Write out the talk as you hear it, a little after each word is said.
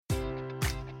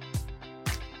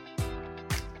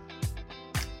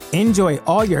Enjoy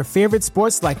all your favorite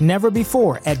sports like never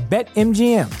before at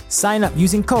BetMGM. Sign up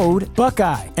using code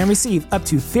Buckeye and receive up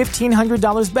to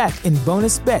 $1,500 back in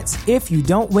bonus bets if you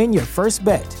don't win your first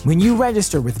bet. When you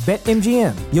register with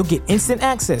BetMGM, you'll get instant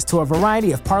access to a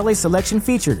variety of parlay selection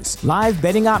features, live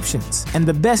betting options, and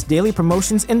the best daily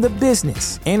promotions in the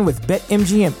business. And with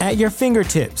BetMGM at your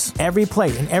fingertips, every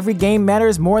play and every game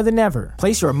matters more than ever.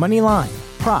 Place your money line,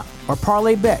 prop, or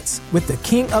parlay bets with the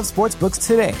king of sportsbooks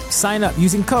today. Sign up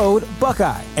using code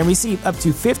Buckeye and receive up to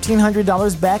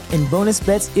 $1,500 back in bonus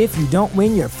bets if you don't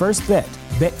win your first bet.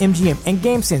 BetMGM and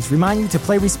GameSense remind you to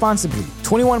play responsibly.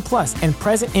 21 plus and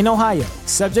present in Ohio,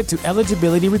 subject to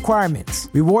eligibility requirements.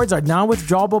 Rewards are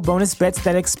non-withdrawable bonus bets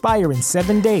that expire in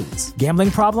 7 days. Gambling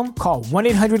problem? Call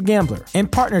 1-800-GAMBLER. In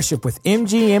partnership with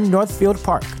MGM Northfield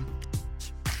Park.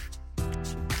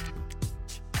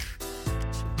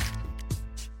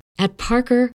 At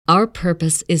Parker, our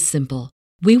purpose is simple.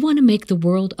 We want to make the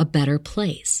world a better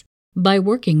place by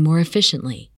working more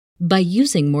efficiently, by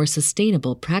using more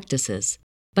sustainable practices,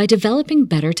 by developing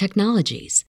better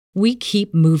technologies. We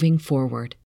keep moving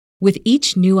forward. With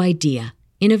each new idea,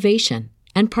 innovation,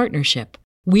 and partnership,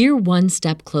 we're one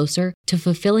step closer to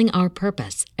fulfilling our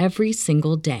purpose every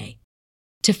single day.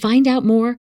 To find out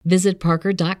more, visit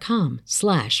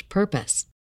parker.com/purpose.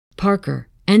 Parker,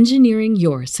 engineering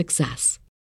your success.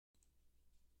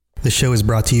 The show is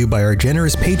brought to you by our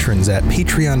generous patrons at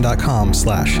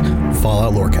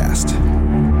patreon.com/FalloutLorecast.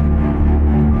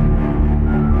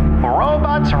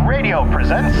 Robots Radio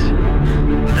presents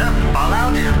the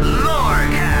Fallout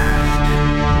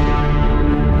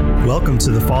Lorecast. Welcome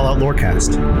to the Fallout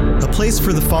Lorecast, a place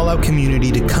for the Fallout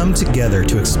community to come together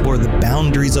to explore the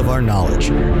boundaries of our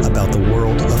knowledge about the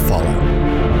world of Fallout.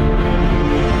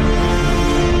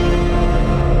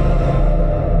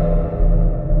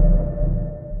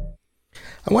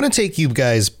 I want to take you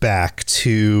guys back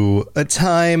to a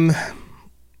time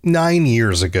 9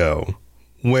 years ago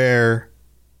where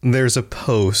there's a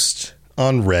post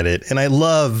on Reddit, and I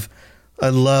love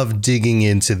digging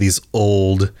into these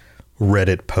old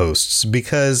Reddit posts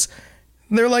because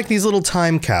they're like these little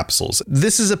time capsules.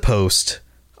 This is a post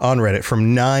on Reddit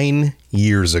from 9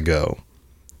 years ago.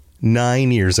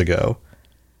 9 years ago.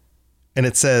 And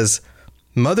it says,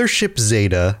 Mothership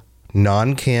Zeta,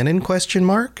 non-canon ?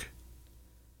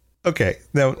 Okay,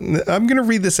 now I'm going to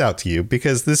read this out to you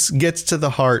because this gets to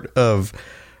the heart of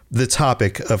the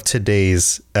topic of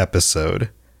today's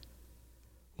episode.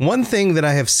 One thing that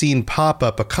I have seen pop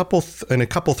up in a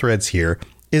couple threads here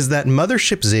is that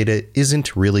Mothership Zeta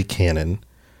isn't really canon.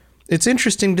 It's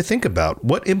interesting to think about.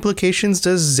 What implications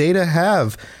does Zeta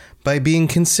have by being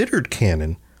considered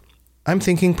canon? I'm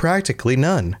thinking practically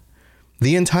none.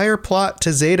 The entire plot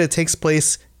to Zeta takes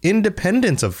place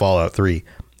independent of Fallout 3,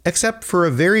 except for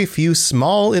a very few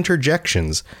small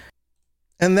interjections.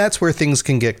 And that's where things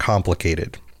can get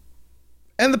complicated.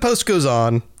 And the post goes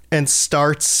on and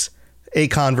starts a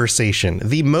conversation.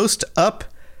 The most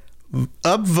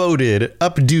upvoted,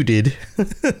 upduted,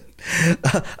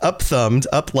 up-thumbed,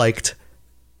 up-liked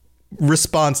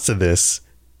response to this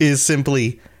is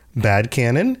simply, bad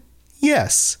canon?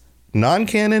 Yes.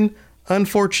 Non-canon?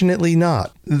 Unfortunately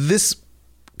not. This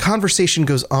conversation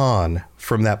goes on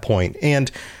from that point.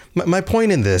 And my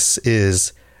point in this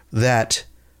is that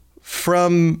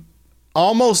from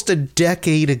almost a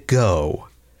decade ago,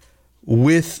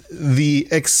 with the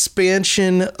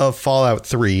expansion of Fallout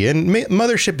 3, and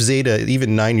Mothership Zeta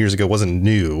even 9 years ago wasn't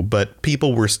new, but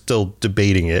people were still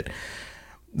debating it.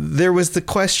 There was the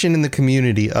question in the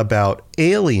community about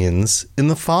aliens in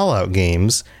the Fallout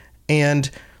games, and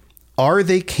are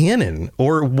they canon?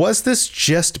 Or was this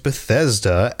just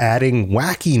Bethesda adding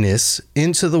wackiness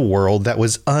into the world that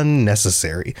was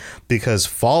unnecessary? Because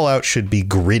Fallout should be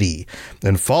gritty,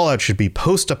 and Fallout should be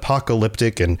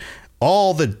post-apocalyptic, and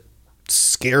all the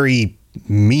scary,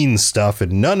 mean stuff,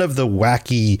 and none of the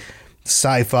wacky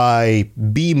sci-fi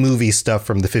B-movie stuff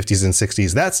from the 50s and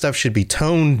 60s. That stuff should be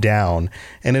toned down.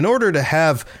 And in order to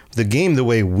have the game the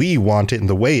way we want it and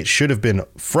the way it should have been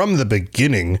from the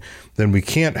beginning, then we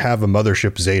can't have a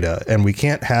Mothership Zeta and we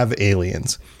can't have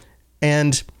aliens.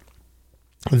 And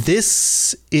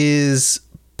this is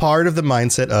part of the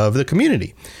mindset of the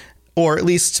community, or at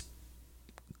least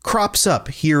crops up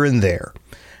here and there.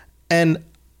 And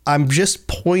I'm just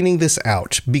pointing this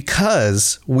out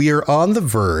because we are on the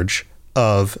verge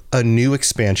of a new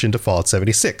expansion to Fallout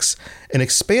 76, an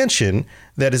expansion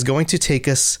that is going to take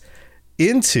us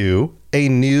into a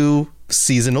new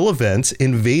seasonal event,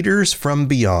 Invaders from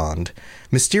Beyond.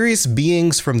 Mysterious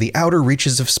beings from the outer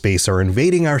reaches of space are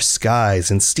invading our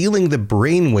skies and stealing the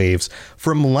brainwaves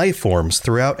from life forms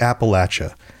throughout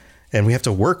Appalachia. And we have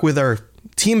to work with our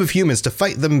team of humans to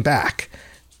fight them back.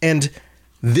 And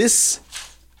this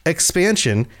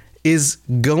expansion is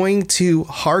going to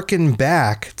harken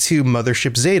back to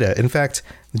Mothership Zeta. In fact,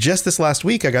 just this last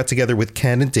week, I got together with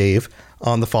Ken and Dave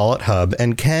on the Fallout Hub,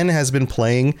 and Ken has been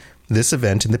playing this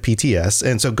event in the PTS.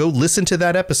 And so go listen to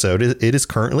that episode. It is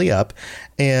currently up,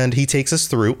 and he takes us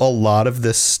through a lot of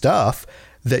this stuff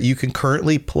that you can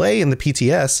currently play in the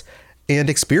PTS and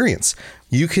experience.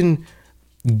 You can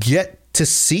get to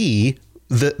see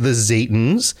the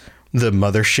Zetans, the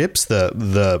motherships,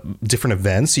 the different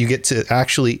events. You get to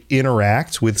actually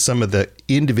interact with some of the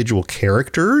individual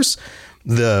characters,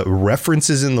 the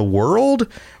references in the world,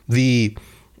 the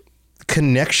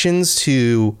connections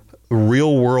to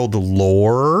real world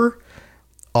lore,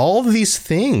 all of these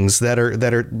things that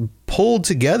are pulled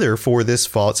together for this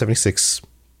Fallout 76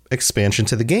 expansion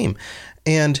to the game.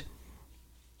 And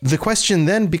the question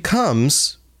then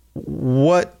becomes,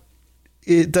 what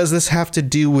does this have to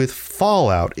do with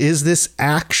Fallout? Is this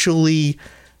actually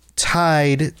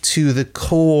tied to the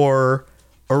core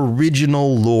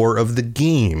original lore of the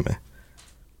game?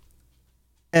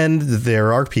 And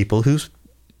there are people who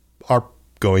are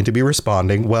going to be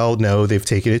responding, well, no, they've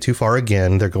taken it too far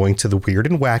again. They're going to the weird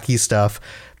and wacky stuff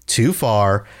too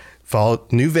far.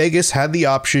 Fallout New Vegas had the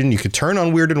option. You could turn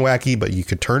on weird and wacky, but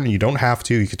you don't have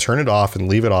to. You could turn it off and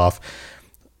leave it off.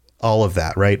 All of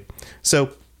that, right?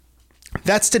 So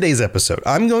that's today's episode.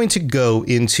 I'm going to go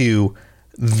into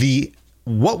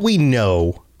what we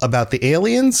know about the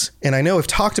aliens. And I know I've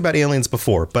talked about aliens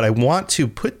before, but I want to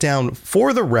put down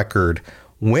for the record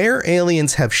where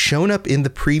aliens have shown up in the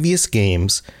previous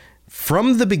games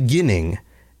from the beginning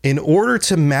in order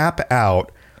to map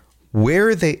out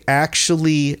where they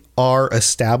actually are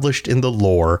established in the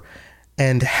lore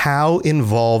and how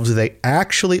involved they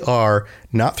actually are,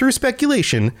 not through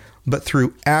speculation, but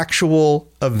through actual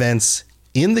events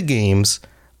in the games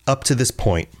up to this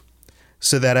point,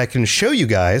 so that I can show you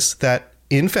guys that,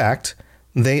 in fact,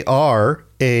 they are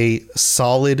a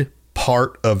solid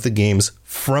part of the games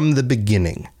from the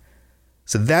beginning.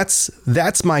 So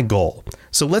that's my goal.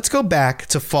 So let's go back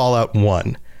to Fallout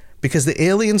 1, because the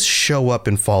aliens show up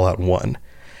in Fallout 1,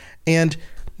 and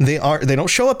they don't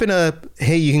show up in a,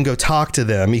 hey, you can go talk to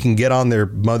them, you can get on their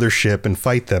mothership and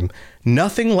fight them.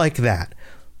 Nothing like that.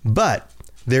 But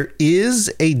there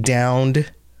is a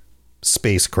downed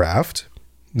spacecraft.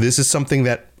 This is something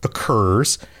that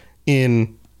occurs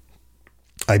in,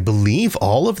 I believe,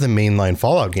 all of the mainline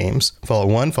Fallout games. Fallout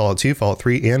 1, Fallout 2, Fallout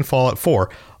 3, and Fallout 4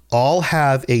 all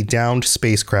have a downed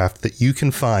spacecraft that you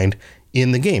can find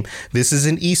in the game. This is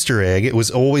an Easter egg. It was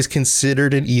always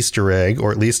considered an Easter egg,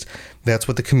 or at least that's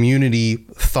what the community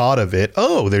thought of it.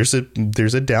 Oh, there's a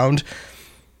downed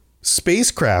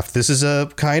spacecraft. This is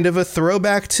a kind of a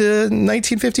throwback to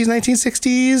 1950s,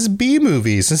 1960s B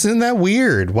movies. Isn't that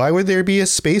weird? Why would there be a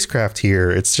spacecraft here?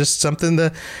 It's just something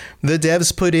the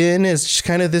devs put in as just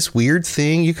kind of this weird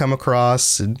thing you come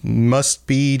across. It must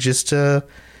be just a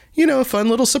fun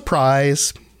little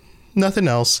surprise. Nothing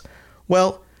else.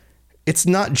 Well, it's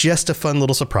not just a fun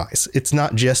little surprise. It's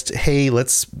not just, hey,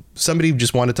 somebody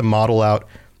just wanted to model out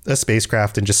a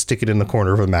spacecraft and just stick it in the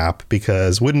corner of a map,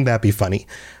 because wouldn't that be funny?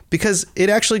 Because it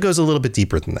actually goes a little bit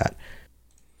deeper than that.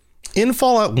 In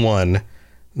Fallout 1,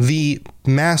 the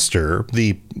master,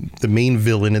 the main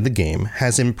villain in the game,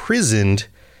 has imprisoned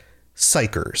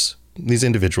psychers, these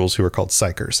individuals who are called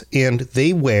psychers, and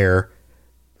they wear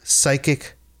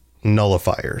psychic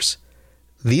nullifiers.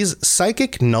 These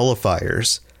psychic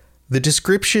nullifiers, the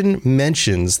description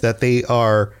mentions that they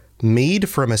are made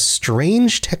from a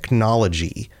strange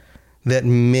technology that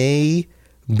may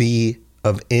be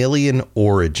of alien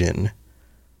origin.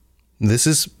 This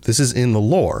is in the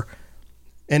lore.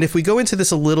 And if we go into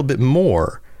this a little bit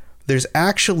more, there's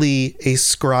actually a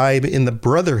scribe in the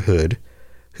Brotherhood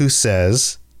who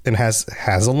says, and has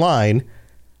a line,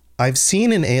 "I've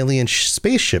seen an alien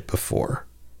spaceship before."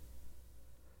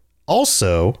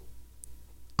 Also,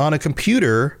 on a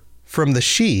computer from the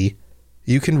She,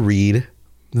 you can read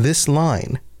this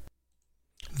line: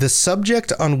 "The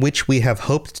subject on which we have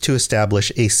hoped to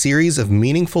establish a series of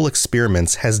meaningful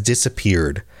experiments has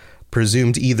disappeared,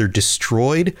 presumed either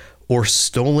destroyed or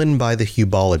stolen by the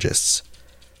hubologists.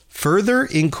 Further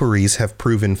inquiries have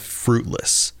proven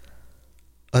fruitless.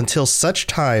 Until such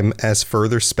time as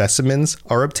further specimens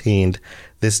are obtained,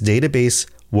 this database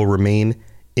will remain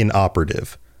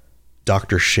inoperative.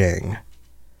 Dr. Shang."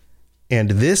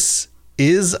 And this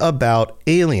is about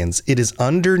aliens. It is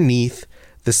underneath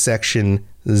the section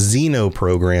Xeno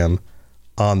program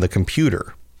on the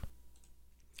computer.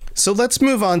 So let's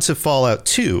move on to Fallout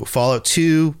 2. Fallout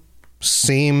 2,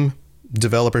 same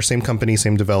developers, same company,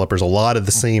 same developers, a lot of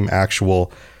the same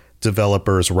actual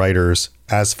developers, writers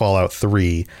as Fallout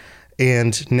 3.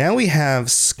 And now we have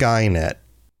Skynet.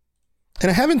 And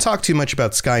I haven't talked too much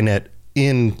about Skynet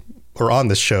in or on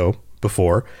this show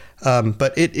before,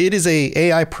 but it is a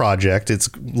AI project. It's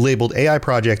labeled AI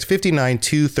Project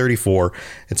 59234.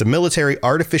 It's a military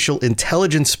artificial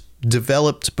intelligence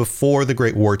developed before the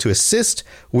Great War to assist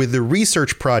with the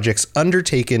research projects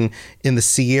undertaken in the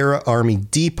Sierra Army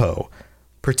Depot,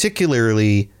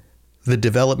 particularly the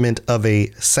development of a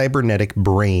cybernetic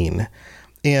brain.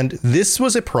 And this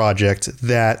was a project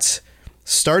that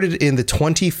started in the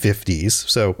 2050s,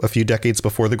 so a few decades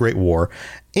before the Great War,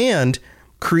 and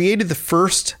created the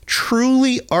first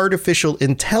truly artificial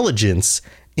intelligence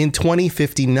in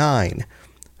 2059.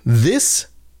 This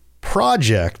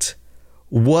project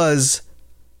was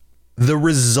the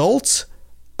result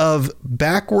of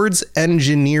backwards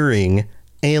engineering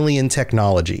alien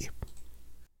technology.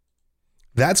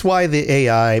 That's why the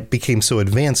AI became so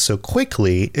advanced so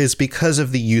quickly, is because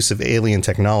of the use of alien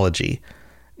technology.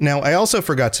 Now, I also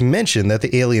forgot to mention that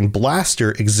the alien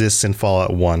blaster exists in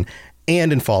Fallout 1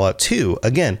 and in Fallout 2.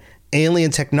 Again,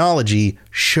 alien technology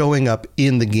showing up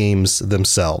in the games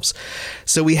themselves.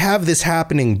 So we have this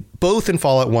happening both in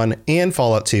Fallout 1 and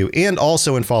Fallout 2, and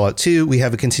also in Fallout 2, we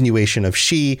have a continuation of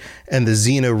She and the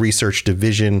Xeno Research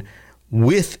Division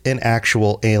with an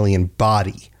actual alien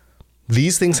body.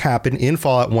 These things happen in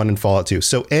Fallout 1 and Fallout 2.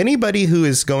 So anybody who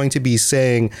is going to be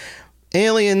saying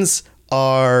aliens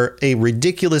are a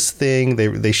ridiculous thing,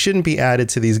 they shouldn't be added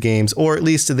to these games, or at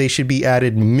least they should be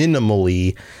added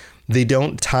minimally, they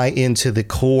don't tie into the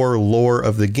core lore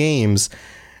of the games,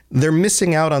 they're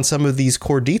missing out on some of these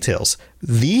core details.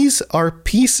 These are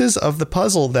pieces of the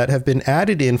puzzle that have been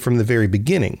added in from the very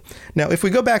beginning. Now, if we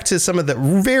go back to some of the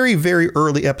very, very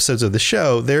early episodes of the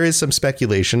show, there is some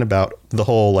speculation about the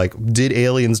whole, like, did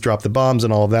aliens drop the bombs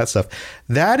and all of that stuff.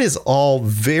 That is all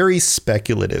very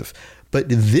speculative. But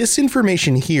this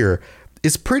information here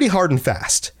is pretty hard and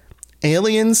fast.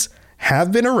 Aliens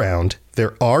have been around.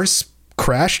 There are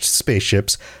crashed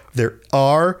spaceships. There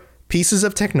are pieces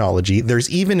of technology. There's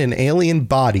even an alien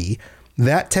body.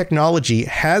 That technology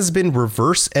has been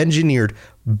reverse engineered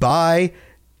by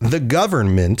the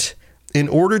government in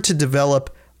order to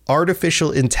develop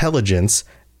artificial intelligence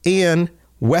and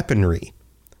weaponry.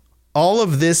 All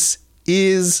of this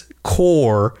is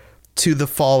core to the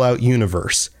Fallout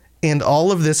universe. And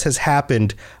all of this has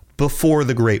happened before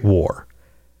the Great War.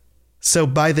 So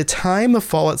by the time of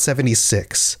Fallout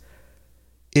 76,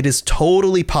 it is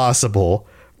totally possible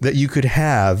that you could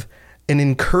have an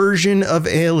incursion of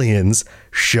aliens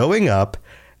showing up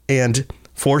and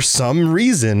for some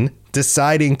reason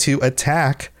deciding to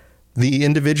attack the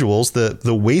individuals, the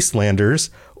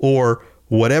wastelanders, or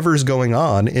whatever's going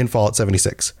on in Fallout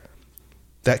 76.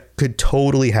 That could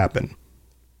totally happen.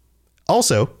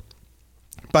 Also,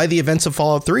 by the events of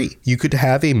Fallout 3, you could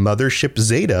have a Mothership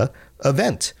Zeta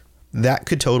event. That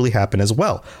could totally happen as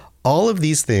well. All of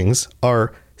these things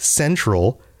are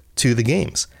central to the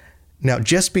games. Now,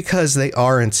 just because they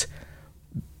aren't,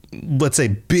 let's say,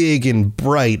 big and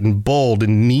bright and bold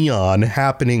and neon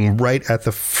happening right at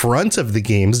the front of the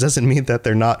games doesn't mean that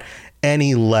they're not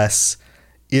any less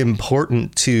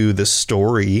important to the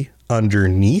story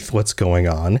underneath what's going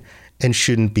on and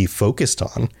shouldn't be focused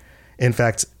on. In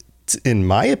fact, in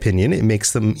my opinion, it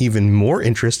makes them even more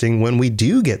interesting when we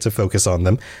do get to focus on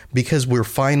them, because we're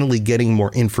finally getting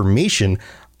more information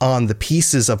on the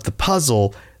pieces of the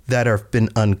puzzle that have been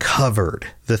uncovered,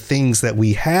 the things that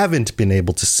we haven't been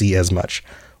able to see as much.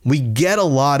 We get a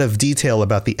lot of detail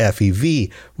about the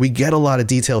FEV. We get a lot of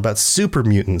detail about super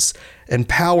mutants and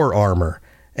power armor,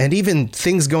 and even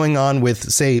things going on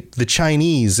with, say, the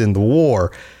Chinese in the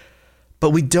war. But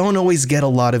we don't always get a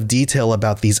lot of detail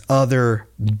about these other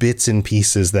bits and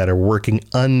pieces that are working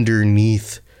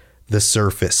underneath the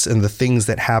surface and the things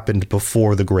that happened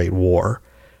before the Great War.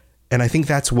 And I think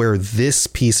that's where this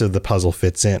piece of the puzzle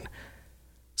fits in.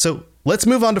 So let's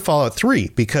move on to Fallout 3,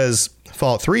 because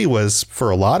Fallout 3 was, for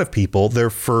a lot of people,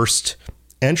 their first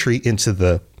entry into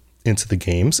the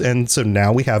games. And so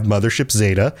now we have Mothership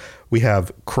Zeta. We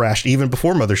have crashed, even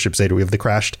before Mothership Zeta, we have the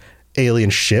crashed alien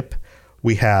ship.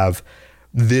 We have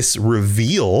this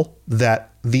reveal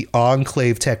that the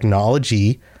Enclave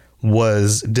technology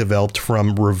was developed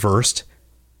from reversed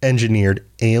engineered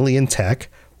alien tech,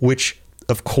 which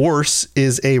of course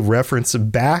is a reference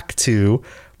back to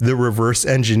the reverse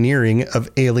engineering of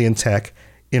alien tech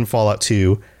in Fallout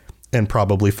 2 and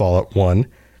probably Fallout 1.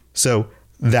 So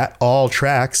that all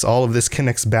tracks, all of this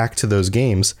connects back to those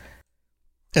games.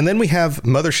 And then we have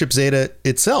Mothership Zeta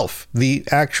itself, the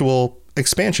actual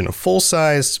expansion, a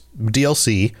full-size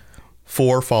DLC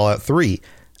for Fallout 3.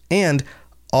 And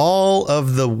all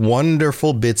of the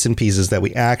wonderful bits and pieces that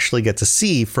we actually get to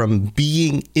see from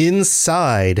being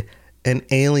inside an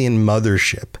alien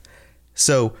mothership.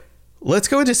 So let's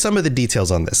go into some of the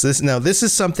details on this. This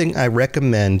is something I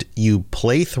recommend you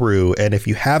play through, and if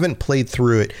you haven't played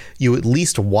through it, you at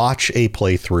least watch a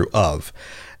playthrough of.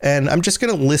 And I'm just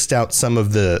going to list out some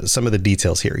of the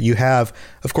details here. You have,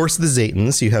 of course, the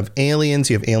Zetans, you have aliens,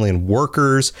 you have alien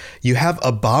workers, you have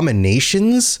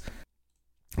abominations,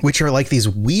 which are like these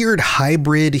weird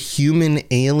hybrid human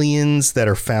aliens that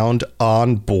are found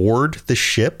on board the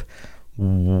ship.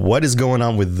 What is going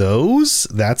on with those?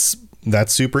 That's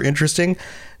super interesting.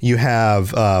 You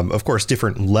have, of course,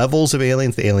 different levels of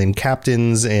aliens, the alien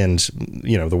captains and,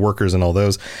 the workers and all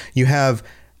those. You have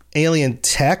alien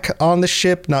tech on the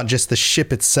ship, not just the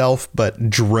ship itself, but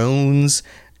drones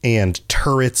and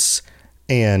turrets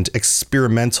and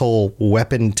experimental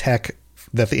weapon tech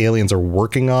that the aliens are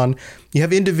working on. You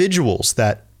have individuals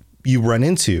that you run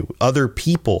into, other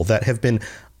people that have been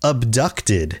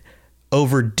abducted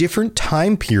over different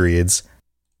time periods,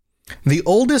 the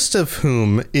oldest of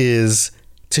whom is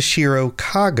Toshiro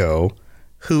Kago,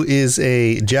 who is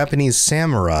a Japanese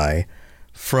samurai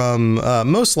from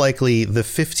most likely the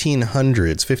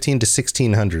 1500s, 15 to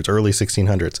 1600s, early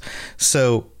 1600s.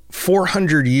 So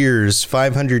 400 years,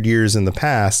 500 years in the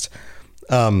past.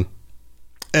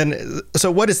 And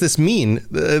so what does this mean?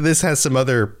 This has some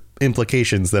other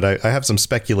implications that I have some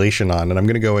speculation on, and I'm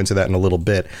going to go into that in a little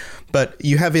bit. But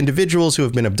you have individuals who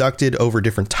have been abducted over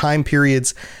different time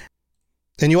periods.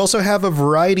 And you also have a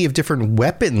variety of different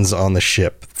weapons on the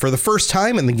ship. For the first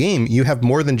time in the game, you have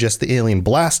more than just the alien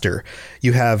blaster.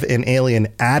 You have an alien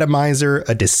atomizer,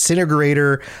 a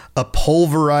disintegrator, a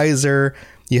pulverizer.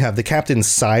 You have the captain's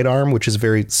sidearm, which is a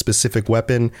very specific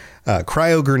weapon,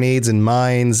 cryo grenades and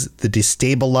mines, the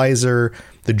destabilizer,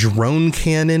 the drone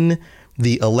cannon,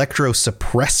 the electro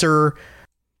suppressor.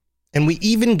 And we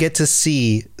even get to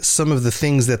see some of the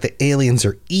things that the aliens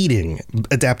are eating,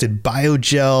 adapted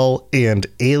biogel and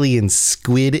alien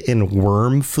squid and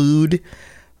worm food,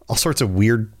 all sorts of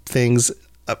weird things.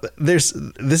 This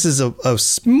is a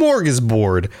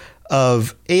smorgasbord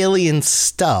of alien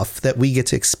stuff that we get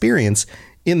to experience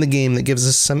in the game that gives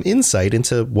us some insight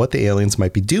into what the aliens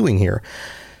might be doing here.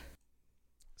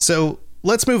 So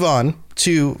let's move on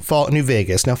to Fallout New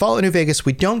Vegas. Now, Fallout New Vegas,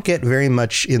 we don't get very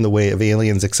much in the way of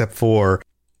aliens except for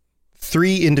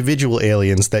 3 individual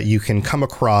aliens that you can come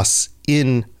across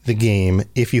in the game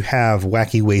if you have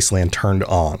Wacky Wasteland turned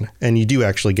on. And you do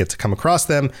actually get to come across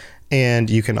them,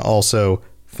 and you can also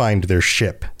find their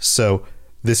ship. So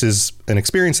this is an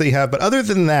experience that you have. But other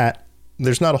than that,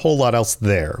 there's not a whole lot else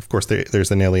there. Of course,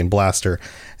 there's an alien blaster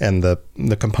and the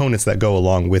components that go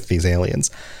along with these aliens.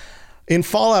 In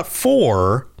Fallout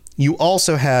 4, you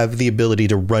also have the ability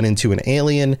to run into an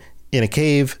alien in a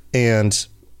cave and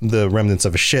the remnants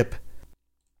of a ship.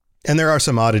 And there are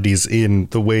some oddities in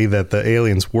the way that the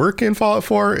aliens work in Fallout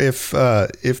 4.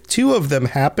 If 2 of them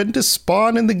happen to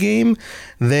spawn in the game,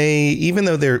 even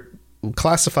though they're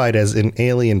classified as an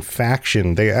alien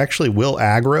faction, they actually will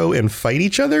aggro and fight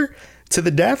each other to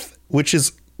the death, which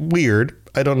is weird.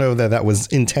 I don't know that was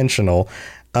intentional.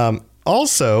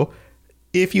 Also,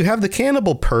 if you have the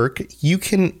cannibal perk, you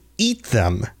can eat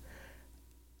them.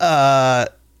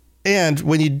 And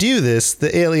when you do this,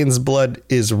 the alien's blood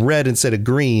is red instead of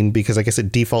green because I guess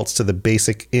it defaults to the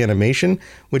basic animation,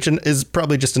 which is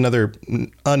probably just another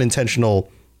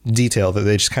unintentional detail that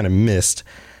they just kind of missed.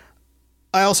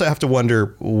 I also have to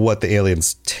wonder what the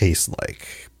aliens taste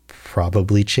like.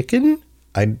 Probably chicken?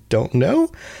 I don't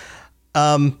know.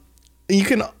 You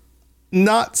can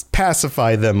not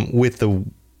pacify them with the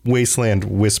Wasteland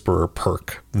Whisperer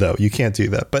perk, though. You can't do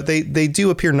that. But they do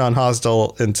appear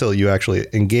non-hostile until you actually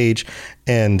engage,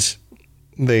 and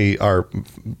they are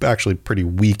actually pretty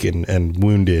weak and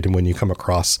wounded when you come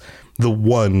across the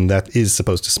one that is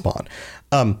supposed to spawn.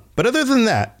 But other than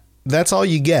that, that's all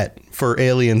you get for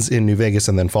aliens in New Vegas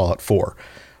and then Fallout 4.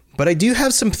 But I do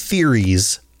have some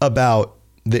theories about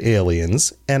the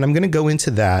aliens, and I'm going to go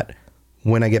into that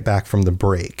when I get back from the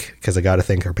break, because I got to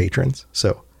thank our patrons.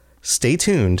 So stay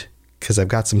tuned, because I've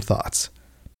got some thoughts.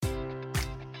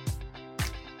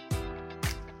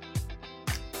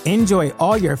 Enjoy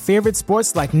all your favorite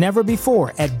sports like never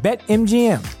before at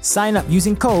BetMGM. Sign up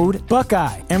using code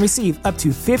Buckeye and receive up to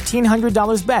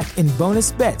 $1,500 back in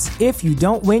bonus bets if you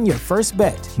don't win your first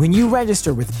bet. When you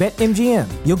register with BetMGM,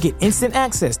 you'll get instant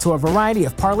access to a variety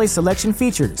of parlay selection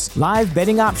features, live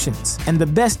betting options, and the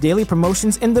best daily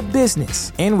promotions in the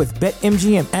business. And with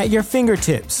BetMGM at your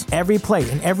fingertips, every play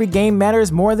and every game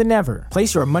matters more than ever.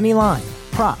 Place your money line,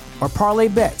 prop, or parlay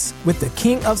bets with the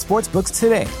king of sportsbooks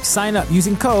today. Sign up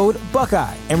using code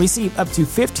Buckeye and receive up to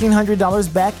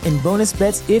 $1,500 back in bonus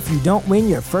bets if you don't win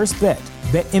your first bet.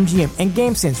 BetMGM and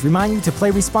GameSense remind you to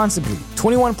play responsibly.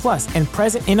 21 plus and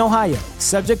present in Ohio,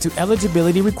 subject to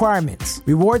eligibility requirements.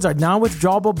 Rewards are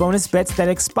non-withdrawable bonus bets that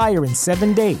expire in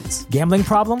 7 days. Gambling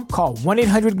problem? Call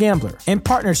 1-800-GAMBLER. In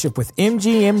partnership with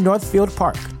MGM Northfield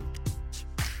Park.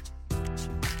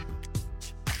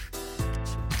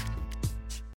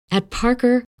 At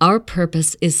Parker, our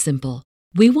purpose is simple.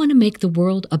 We want to make the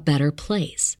world a better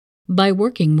place by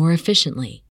working more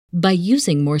efficiently, by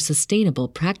using more sustainable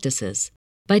practices,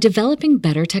 by developing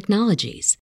better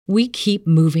technologies. We keep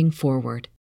moving forward.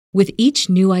 With each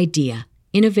new idea,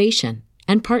 innovation,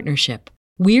 and partnership,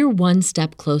 we're one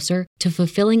step closer to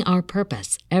fulfilling our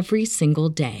purpose every single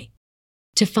day.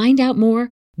 To find out more,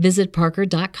 visit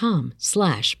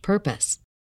parker.com/purpose.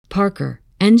 Parker,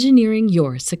 engineering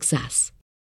your success.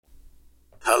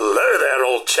 Hello there,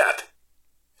 old chap.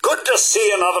 Good to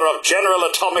see another of General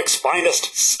Atomic's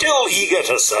finest, still eager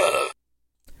to serve.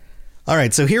 All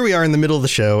right, so here we are in the middle of the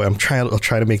show. I'll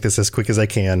try to make this as quick as I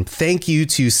can. Thank you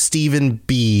to Stephen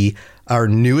B., our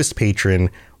newest patron.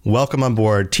 Welcome on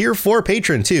board. Tier 4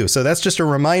 patron, too. So that's just a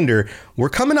reminder. We're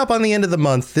coming up on the end of the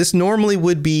month. This normally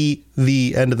would be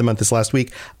the end of the month this last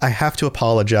week. I have to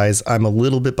apologize. I'm a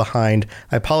little bit behind.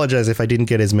 I apologize if I didn't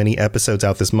get as many episodes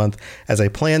out this month as I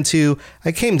planned to.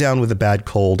 I came down with a bad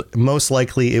cold. Most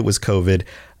likely it was COVID.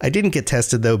 I didn't get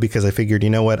tested, though, because I figured, you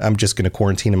know what? I'm just going to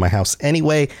quarantine in my house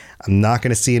anyway. I'm not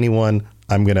going to see anyone.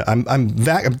 I'm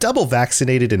double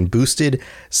vaccinated and boosted.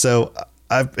 So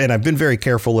I've been very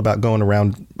careful about going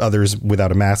around others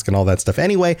without a mask and all that stuff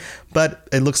anyway, but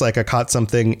it looks like I caught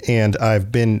something and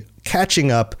I've been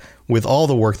catching up with all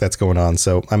the work that's going on.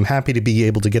 So I'm happy to be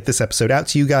able to get this episode out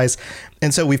to you guys.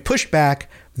 And so we've pushed back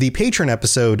the patron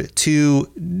episode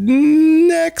to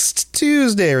next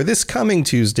Tuesday, or this coming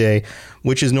Tuesday,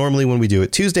 which is normally when we do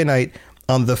it, Tuesday night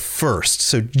on the 1st.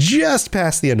 So just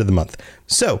past the end of the month.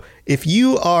 So if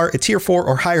you are a tier 4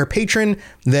 or higher patron,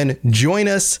 then join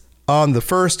us on the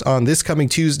 1st, on this coming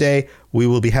Tuesday. We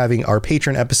will be having our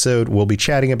patron episode. We'll be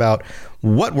chatting about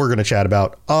what we're going to chat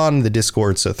about on the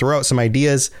Discord. So throw out some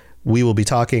ideas. We will be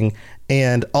talking.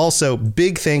 And also,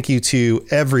 big thank you to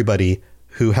everybody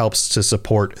who helps to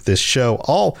support this show.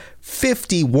 All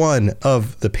 51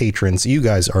 of the patrons. You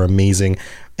guys are amazing.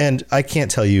 And I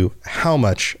can't tell you how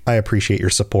much I appreciate your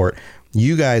support.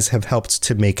 You guys have helped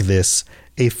to make this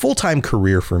a full-time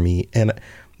career for me. And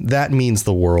that means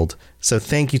the world. So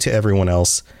thank you to everyone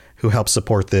else who helps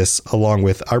support this, along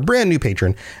with our brand new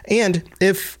patron. And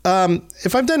if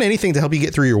I've done anything to help you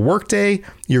get through your workday,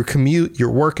 your commute,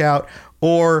 your workout,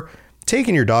 or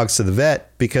taking your dogs to the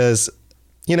vet, because,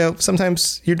 you know,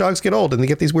 sometimes your dogs get old and they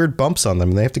get these weird bumps on them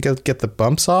and they have to go get the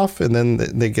bumps off, and then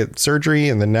they get surgery.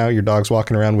 And then now your dog's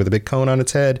walking around with a big cone on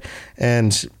its head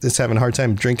and it's having a hard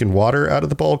time drinking water out of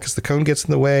the bowl because the cone gets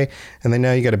in the way. And then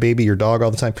now you got to baby your dog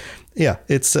all the time. Yeah,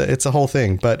 it's a whole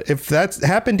thing. But if that's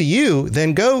happened to you,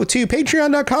 then go to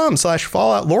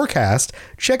patreon.com/Fallout Lorecast.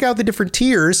 Check out the different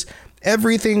tiers.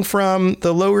 Everything from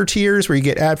the lower tiers where you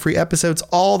get ad-free episodes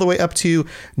all the way up to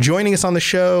joining us on the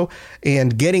show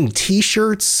and getting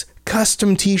t-shirts,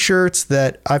 custom t-shirts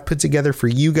that I've put together for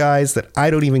you guys that I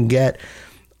don't even get.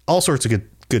 All sorts of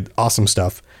good, awesome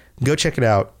stuff. Go check it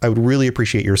out. I would really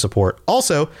appreciate your support.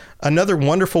 Also, another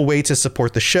wonderful way to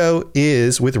support the show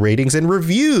is with ratings and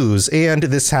reviews. And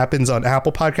this happens on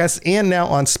Apple Podcasts and now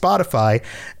on Spotify.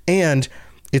 And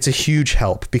it's a huge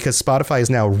help because Spotify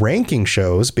is now ranking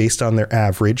shows based on their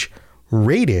average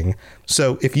rating.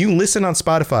 So if you listen on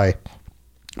Spotify,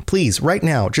 please, right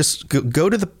now, just go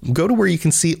to where you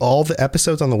can see all the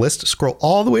episodes on the list, scroll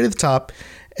all the way to the top,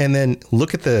 and then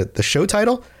look at the show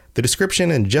title, the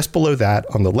description, and just below that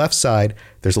on the left side,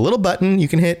 there's a little button you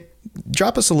can hit.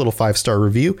 Drop us a little 5-star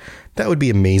review. That would be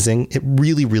amazing. It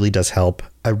really, really does help.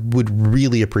 I would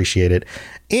really appreciate it.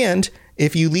 And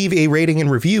if you leave a rating and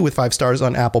review with 5 stars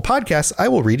on Apple Podcasts, I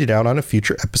will read it out on a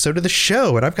future episode of the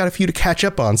show. And I've got a few to catch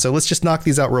up on. So let's just knock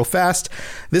these out real fast.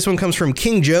 This one comes from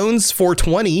King Jones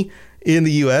 420 in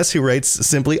the US, who writes,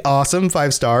 simply awesome,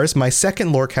 5 stars. My second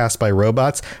Lorecast by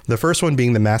robots. The first one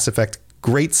being the Mass Effect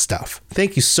Great stuff.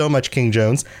 Thank you so much, King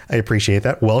Jones. I appreciate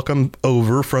that. Welcome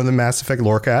over from the Mass Effect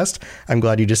Lorecast. I'm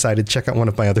glad you decided to check out one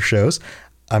of my other shows.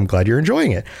 I'm glad you're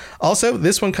enjoying it. Also,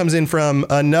 this one comes in from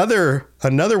another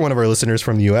one of our listeners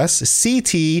from the US,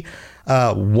 CT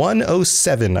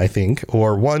 107, I think,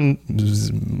 or one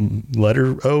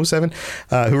letter 07,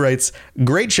 who writes,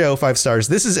 great show, 5 stars.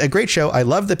 This is a great show. I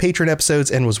love the patron episodes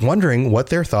and was wondering what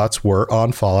their thoughts were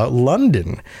on Fallout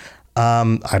London.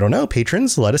 I don't know.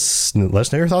 Patrons, let us know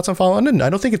your thoughts on Fallout London. I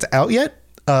don't think it's out yet.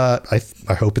 I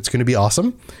hope it's going to be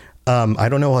awesome. I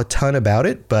don't know a ton about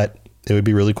it, but it would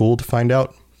be really cool to find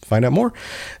out more.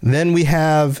 Then we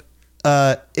have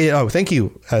thank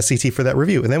you, CT, for that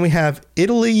review. And then we have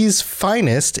Italy's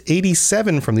Finest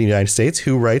 87 from the United States,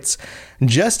 who writes,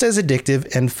 just as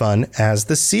addictive and fun as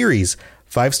the series.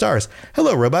 5 stars.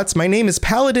 Hello, robots. My name is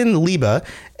Paladin Liba,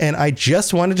 and I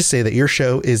just wanted to say that your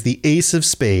show is the ace of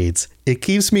spades. It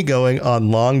keeps me going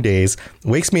on long days,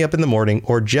 wakes me up in the morning,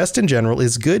 or just in general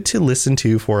is good to listen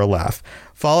to for a laugh.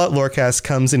 Fallout Lorecast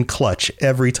comes in clutch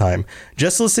every time.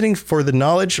 Just listening for the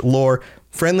knowledge, lore,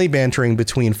 friendly bantering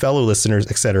between fellow listeners,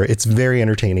 etc. It's very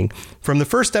entertaining. From the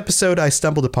first episode I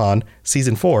stumbled upon,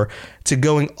 season 4, to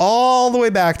going all the way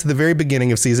back to the very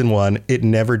beginning of season 1, it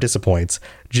never disappoints.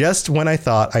 Just when I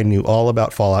thought I knew all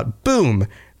about Fallout, boom,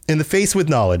 in the face with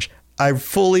knowledge. I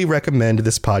fully recommend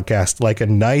this podcast like a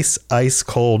nice,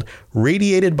 ice-cold,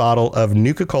 radiated bottle of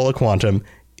Nuka-Cola Quantum.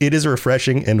 It is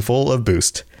refreshing and full of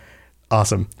boost.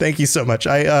 Awesome. Thank you so much.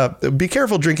 Be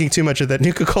careful drinking too much of that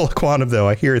Nuka-Cola Quantum, though.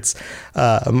 I hear it's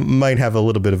might have a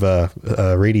little bit of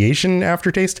a radiation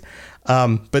aftertaste.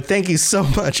 But thank you so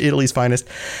much, Italy's Finest.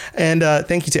 And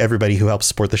thank you to everybody who helps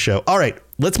support the show. All right,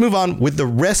 let's move on with the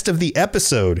rest of the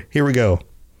episode. Here we go.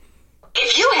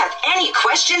 If you have any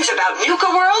questions about Nuka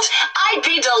World, I'd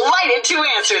be delighted to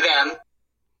answer them.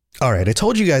 All right, I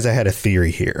told you guys I had a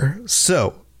theory here.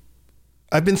 So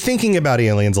I've been thinking about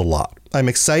aliens a lot. I'm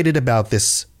excited about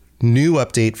this new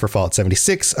update for Fallout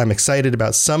 76. I'm excited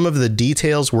about some of the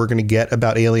details we're going to get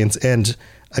about aliens. And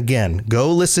again,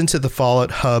 go listen to the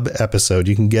Fallout Hub episode.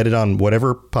 You can get it on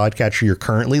whatever podcatcher you're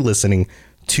currently listening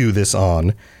to this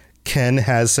on. Ken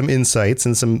has some insights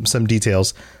and some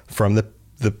details from the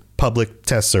public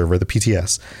test server, the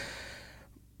PTS.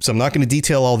 So I'm not going to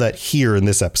detail all that here in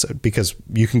this episode because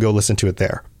you can go listen to it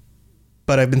there.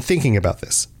 But I've been thinking about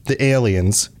this, the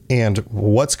aliens and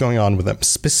what's going on with them.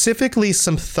 Specifically,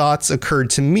 some thoughts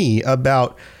occurred to me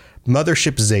about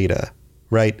Mothership Zeta,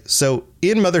 right? So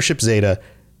in Mothership Zeta,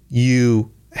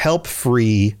 you help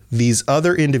free these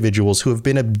other individuals who have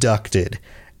been abducted,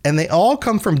 and they all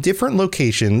come from different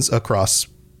locations across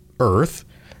Earth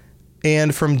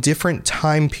and from different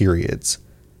time periods.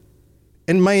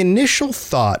 And my initial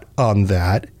thought on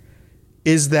that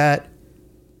is that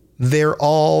they're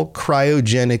all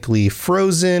cryogenically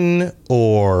frozen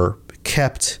or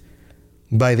kept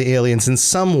by the aliens in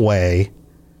some way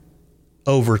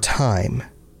over time.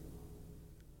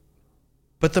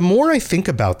 But the more I think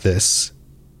about this,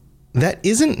 that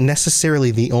isn't necessarily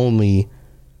the only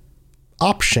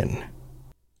option.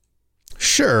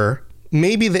 Sure,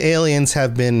 maybe the aliens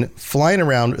have been flying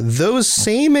around those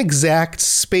same exact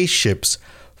spaceships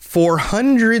for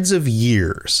hundreds of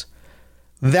years.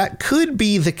 That could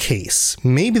be the case.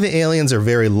 Maybe the aliens are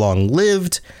very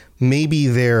long-lived. Maybe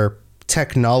their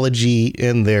technology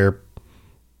and their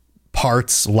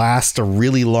parts last a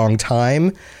really long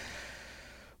time.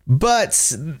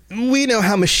 But we know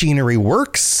how machinery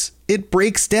works. It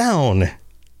breaks down.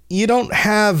 You don't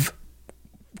have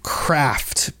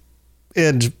craft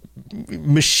and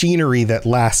machinery that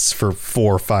lasts for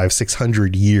 400, 500,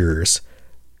 600 years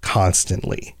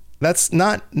constantly. That's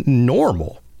not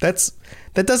normal.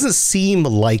 That doesn't seem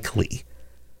likely,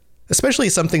 especially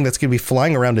something that's going to be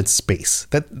flying around in space.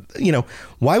 That, you know,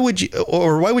 why would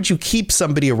you keep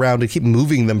somebody around and keep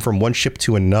moving them from one ship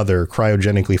to another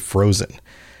cryogenically frozen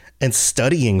and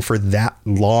studying for that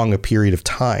long a period of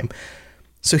time?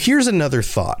 So here's another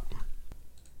thought.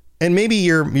 And maybe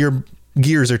your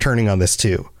gears are turning on this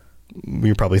too.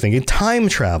 You're probably thinking time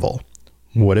travel.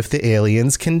 What if the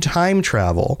aliens can time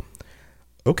travel?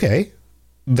 Okay,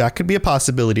 that could be a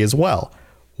possibility as well.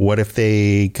 What if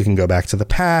they can go back to the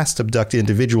past, abduct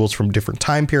individuals from different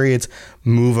time periods,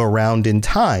 move around in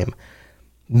time?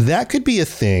 That could be a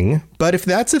thing, but if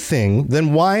that's a thing,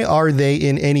 then why are they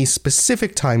in any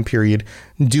specific time period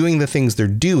doing the things they're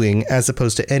doing as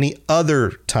opposed to any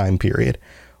other time period?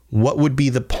 What would be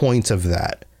the point of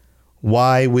that?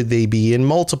 Why would they be in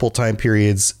multiple time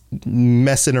periods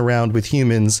messing around with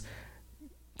humans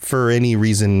for any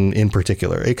reason in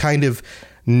particular? It kind of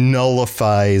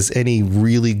nullifies any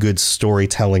really good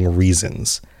storytelling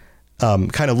reasons.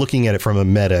 kind of looking at it from a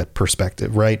meta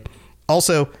perspective, right?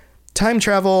 Also, time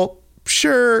travel,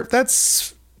 sure,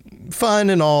 that's fun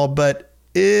and all, but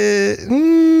there's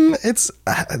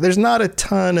not a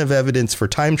ton of evidence for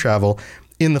time travel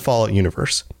in the Fallout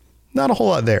universe. Not a whole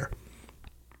lot there.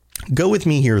 Go with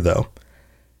me here, though.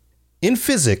 In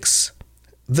physics,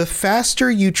 the faster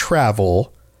you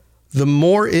travel, the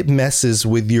more it messes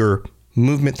with your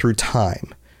movement through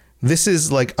time. This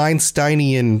is like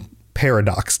Einsteinian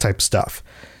paradox type stuff.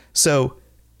 So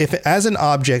if as an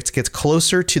object gets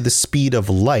closer to the speed of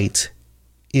light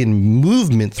in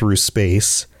movement through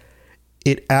space,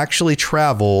 it actually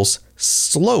travels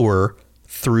slower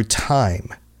through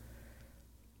time.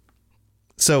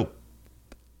 So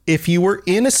if you were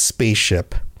in a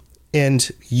spaceship and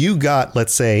you got,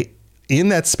 let's say, in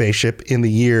that spaceship in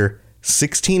the year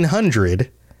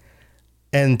 1600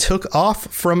 and took off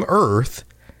from Earth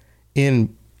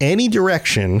in any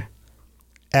direction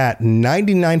at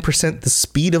 99% the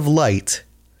speed of light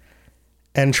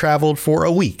and traveled for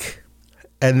a week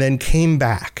and then came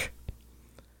back,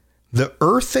 the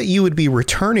Earth that you would be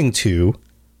returning to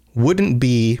wouldn't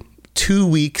be 2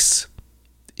 weeks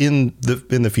in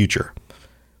the future.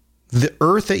 The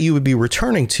Earth that you would be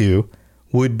returning to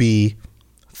would be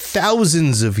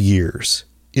thousands of years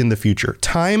in the future.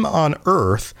 Time on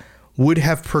Earth would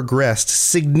have progressed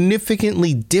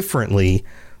significantly differently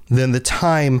than the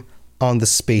time on the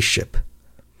spaceship.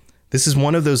 This is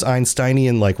one of those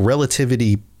Einsteinian like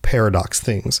relativity paradox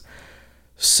things.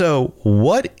 So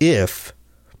what if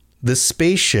the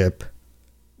spaceship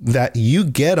that you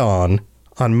get on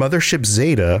Mothership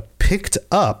Zeta picked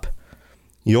up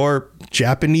your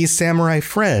Japanese samurai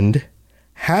friend,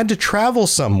 had to travel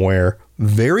somewhere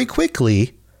very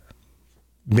quickly,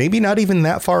 maybe not even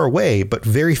that far away, but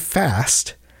very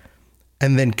fast,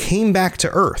 and then came back to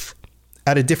Earth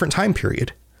at a different time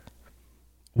period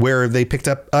where they picked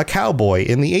up a cowboy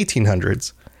in the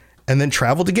 1800s and then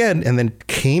traveled again and then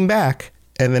came back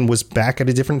and then was back at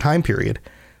a different time period.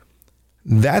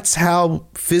 That's how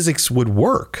physics would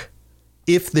work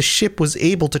if the ship was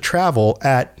able to travel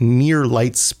at near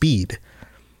light speed.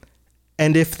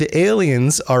 And if the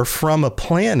aliens are from a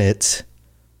planet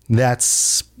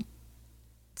that's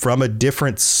from a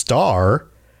different star,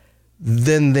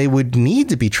 then they would need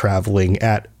to be traveling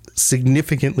at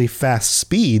significantly fast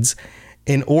speeds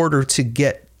in order to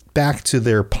get back to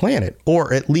their planet,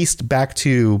 or at least back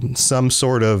to some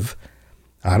sort of,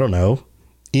 I don't know,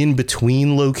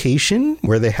 in-between location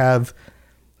where they have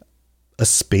a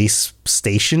space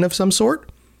station of some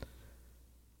sort.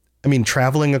 I mean,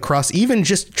 traveling across, even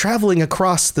just traveling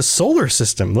across the solar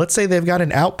system. Let's say they've got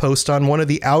an outpost on one of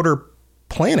the outer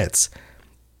planets.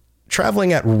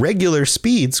 Traveling at regular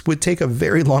speeds would take a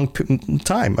very long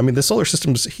time. I mean, the solar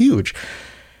system is huge.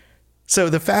 So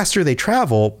the faster they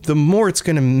travel, the more it's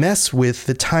going to mess with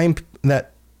the time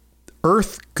that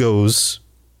Earth goes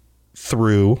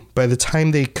through by the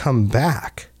time they come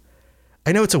back.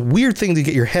 I know it's a weird thing to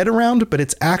get your head around, but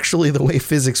it's actually the way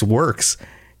physics works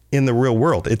in the real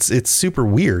world. It's super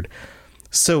weird.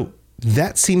 So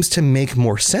that seems to make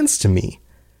more sense to me,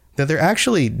 that they're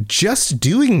actually just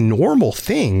doing normal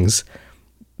things,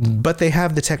 but they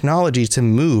have the technology to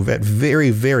move at very,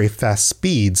 very fast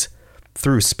speeds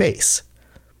through space.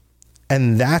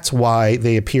 And that's why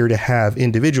they appear to have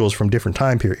individuals from different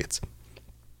time periods.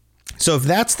 So if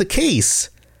that's the case,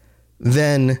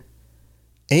 then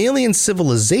alien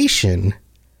civilization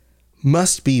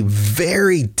must be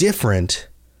very different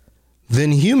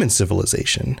than human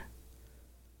civilization.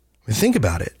 I mean, think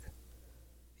about it.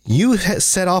 You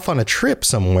set off on a trip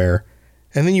somewhere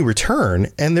and then you return,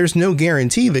 and there's no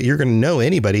guarantee that you're going to know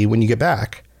anybody when you get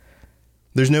back.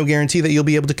 There's no guarantee that you'll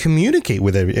be able to communicate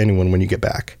with anyone when you get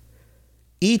back.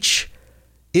 Each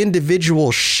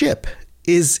individual ship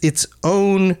is its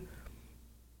own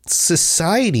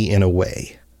society in a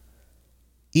way.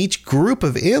 Each group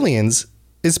of aliens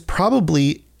is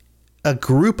probably a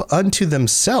group unto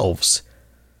themselves.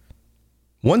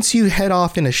 Once you head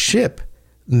off in a ship,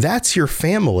 that's your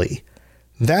family.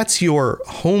 That's your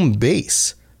home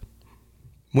base.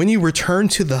 When you return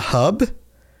to the hub,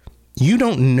 you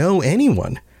don't know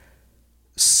anyone.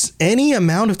 Any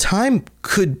amount of time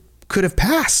could have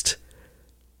passed.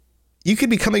 You could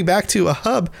be coming back to a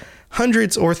hub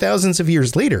hundreds or thousands of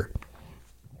years later,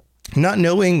 not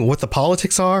knowing what the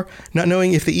politics are, not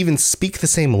knowing if they even speak the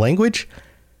same language.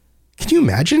 Can you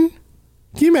imagine?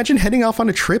 Can you imagine heading off on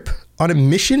a trip, on a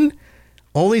mission,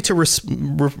 only to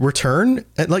return?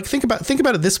 And like, think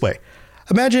about it this way.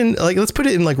 Imagine, like, let's put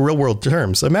it in like real world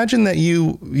terms. Imagine that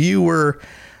you were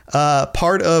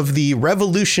part of the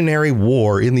Revolutionary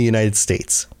War in the United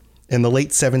States in the late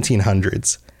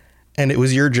 1700s, and it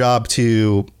was your job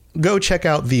to go check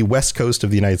out the west coast of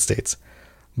the United States.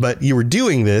 But you were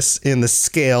doing this in the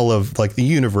scale of like the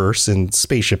universe and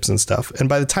spaceships and stuff. And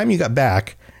by the time you got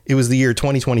back, it was the year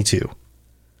 2022.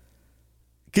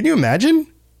 Can you imagine?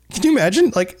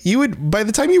 Like you would, by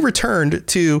the time you returned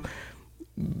to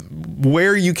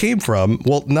where you came from,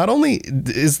 well, not only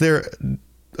is there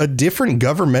a different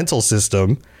governmental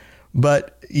system,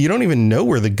 but you don't even know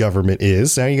where the government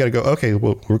is. Now you got to go, okay,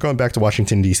 well, we're going back to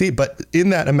Washington, D.C. But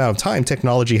in that amount of time,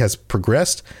 technology has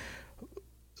progressed.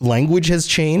 Language has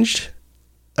changed.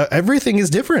 Everything is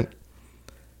different.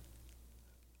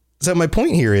 So my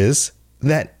point here is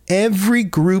that every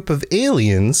group of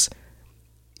aliens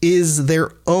is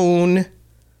their own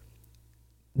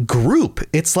group.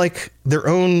 It's like their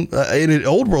own, in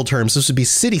old world terms, this would be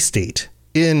city state.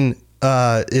 In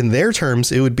their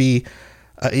terms, it would be,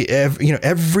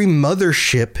 every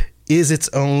mothership is its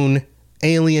own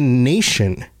alien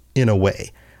nation in a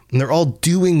way. And they're all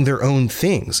doing their own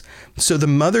things. So the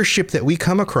mothership that we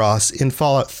come across in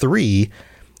Fallout 3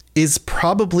 is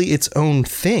probably its own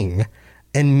thing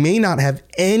and may not have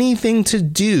anything to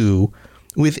do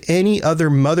with any other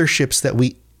motherships that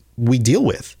we deal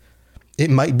with. It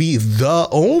might be the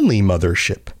only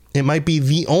mothership. It might be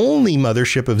the only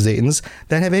mothership of Zetans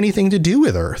that have anything to do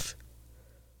with Earth.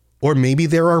 Or maybe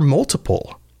there are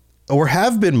multiple, or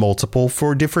have been multiple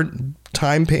for different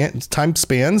time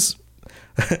spans,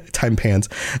 and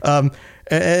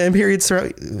periods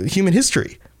throughout human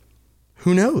history.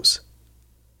 Who knows?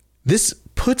 This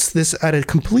puts this at a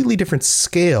completely different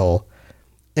scale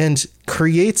and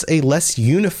creates a less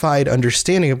unified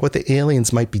understanding of what the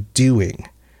aliens might be doing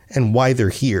and why they're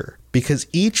here. Because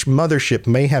each mothership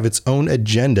may have its own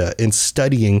agenda in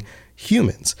studying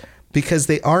humans, because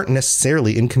they aren't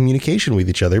necessarily in communication with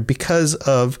each other because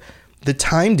of the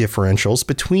time differentials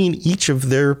between each of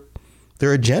their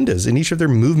agendas and each of their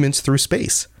movements through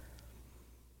space.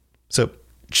 So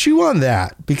chew on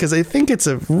that, because I think it's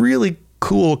a really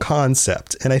cool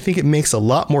concept, and I think it makes a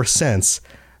lot more sense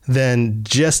than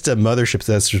just a mothership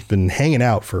that's just been hanging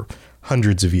out for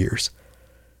hundreds of years.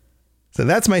 So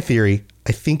that's my theory.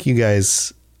 I think you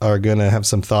guys are going to have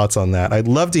some thoughts on that. I'd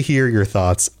love to hear your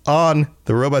thoughts on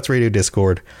the Robots Radio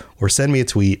Discord, or send me a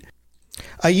tweet.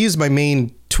 I use my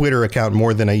main Twitter account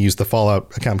more than I use the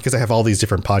Fallout account because I have all these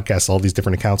different podcasts, all these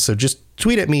different accounts. So just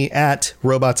tweet at me at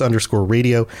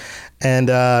robots_radio. And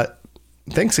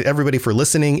thanks to everybody for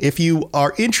listening. If you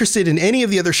are interested in any of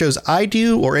the other shows I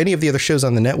do, or any of the other shows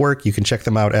on the network, you can check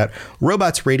them out at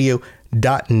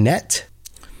robotsradio.net.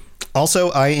 Also,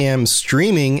 I am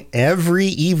streaming every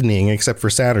evening except for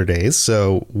Saturdays.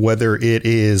 So whether it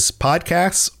is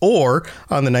podcasts or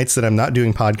on the nights that I'm not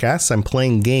doing podcasts, I'm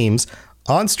playing games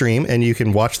on stream, and you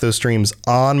can watch those streams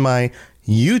on my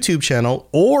YouTube channel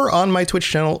or on my Twitch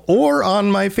channel or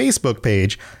on my Facebook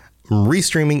page. I'm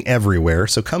restreaming everywhere.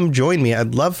 So come join me.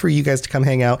 I'd love for you guys to come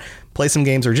hang out, play some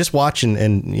games, or just watch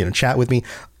and chat with me.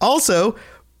 Also,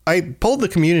 I polled the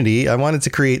community. I wanted to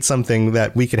create something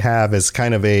that we could have as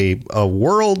kind of a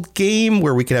world game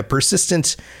where we could have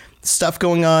persistent stuff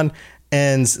going on.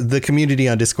 And the community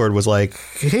on Discord was like,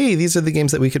 hey, these are the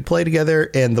games that we could play together.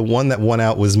 And the one that won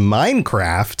out was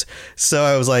Minecraft. So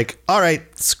I was like, all right,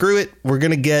 screw it. We're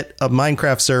going to get a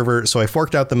Minecraft server. So I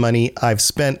forked out the money. I've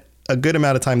spent a good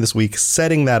amount of time this week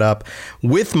setting that up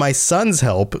with my son's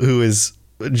help, who is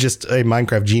just a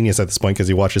Minecraft genius at this point because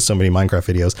he watches so many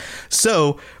Minecraft videos.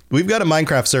 So we've got a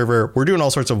Minecraft server. We're doing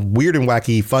all sorts of weird and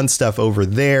wacky fun stuff over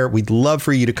there. We'd love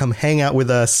for you to come hang out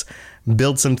with us,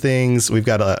 build some things. We've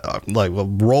got a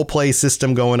role play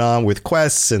system going on with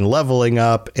quests and leveling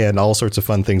up and all sorts of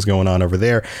fun things going on over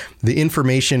there. The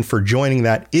information for joining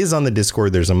that is on the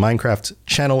Discord. There's a Minecraft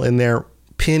channel in there.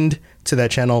 Pinned to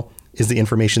that channel is the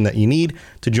information that you need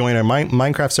to join our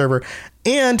Minecraft server.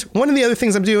 And one of the other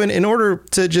things I'm doing in order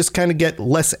to just kind of get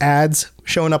less ads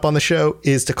showing up on the show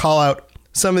is to call out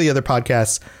some of the other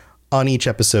podcasts on each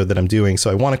episode that I'm doing.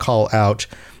 So I want to call out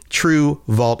True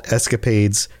Vault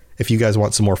Escapades. If you guys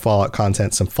want some more Fallout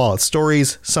content, some Fallout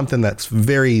stories, something that's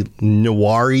very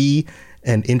noir-y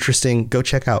and interesting, go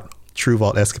check out True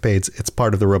Vault Escapades. It's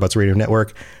part of the Robots Radio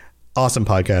Network. Awesome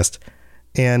podcast.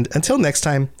 And until next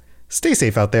time, stay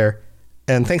safe out there.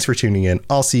 And thanks for tuning in.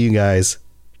 I'll see you guys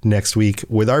next week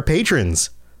with our patrons.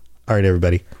 All right,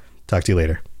 everybody. Talk to you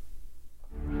later.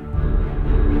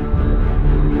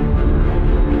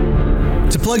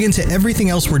 To plug into everything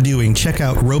else we're doing, check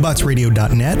out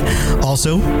robotsradio.net.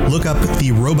 Also, look up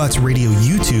the Robots Radio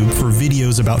YouTube for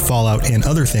videos about Fallout and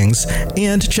other things.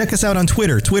 And check us out on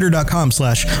Twitter,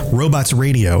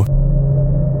 twitter.com/robotsradio.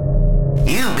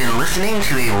 You've been listening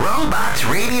to a Robots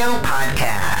Radio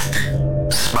podcast.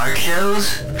 smart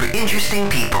shows for interesting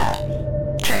people.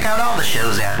 Check out all the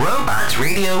shows at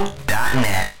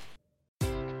robotsradio.net.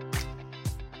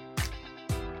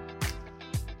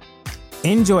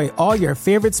 Enjoy all your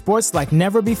favorite sports like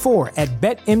never before at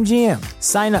BetMGM.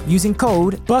 Sign up using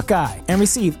code Buckeye and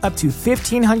receive up to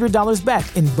 $1,500 back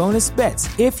in bonus bets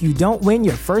if you don't win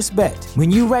your first bet.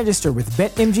 When you register with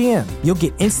BetMGM, you'll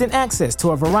get instant access to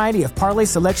a variety of parlay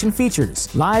selection features,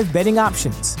 live betting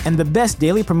options, and the best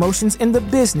daily promotions in the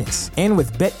business. And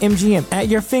with BetMGM at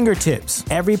your fingertips,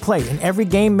 every play and every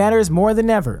game matters more than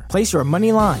ever. Place your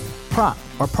money line, prop,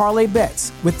 or parlay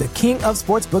bets with the king of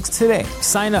sportsbooks today.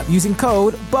 Sign up using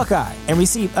code Buckeye and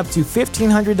receive up to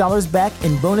 $1,500 back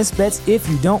in bonus bets if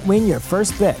you don't win your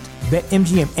first bet.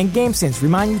 BetMGM and GameSense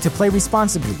remind you to play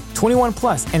responsibly. 21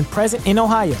 plus and present in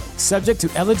Ohio, subject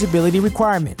to eligibility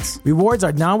requirements. Rewards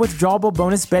are non-withdrawable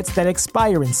bonus bets that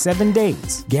expire in 7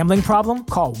 days. Gambling problem?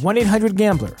 Call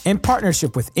 1-800-GAMBLER in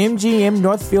partnership with MGM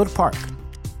Northfield Park.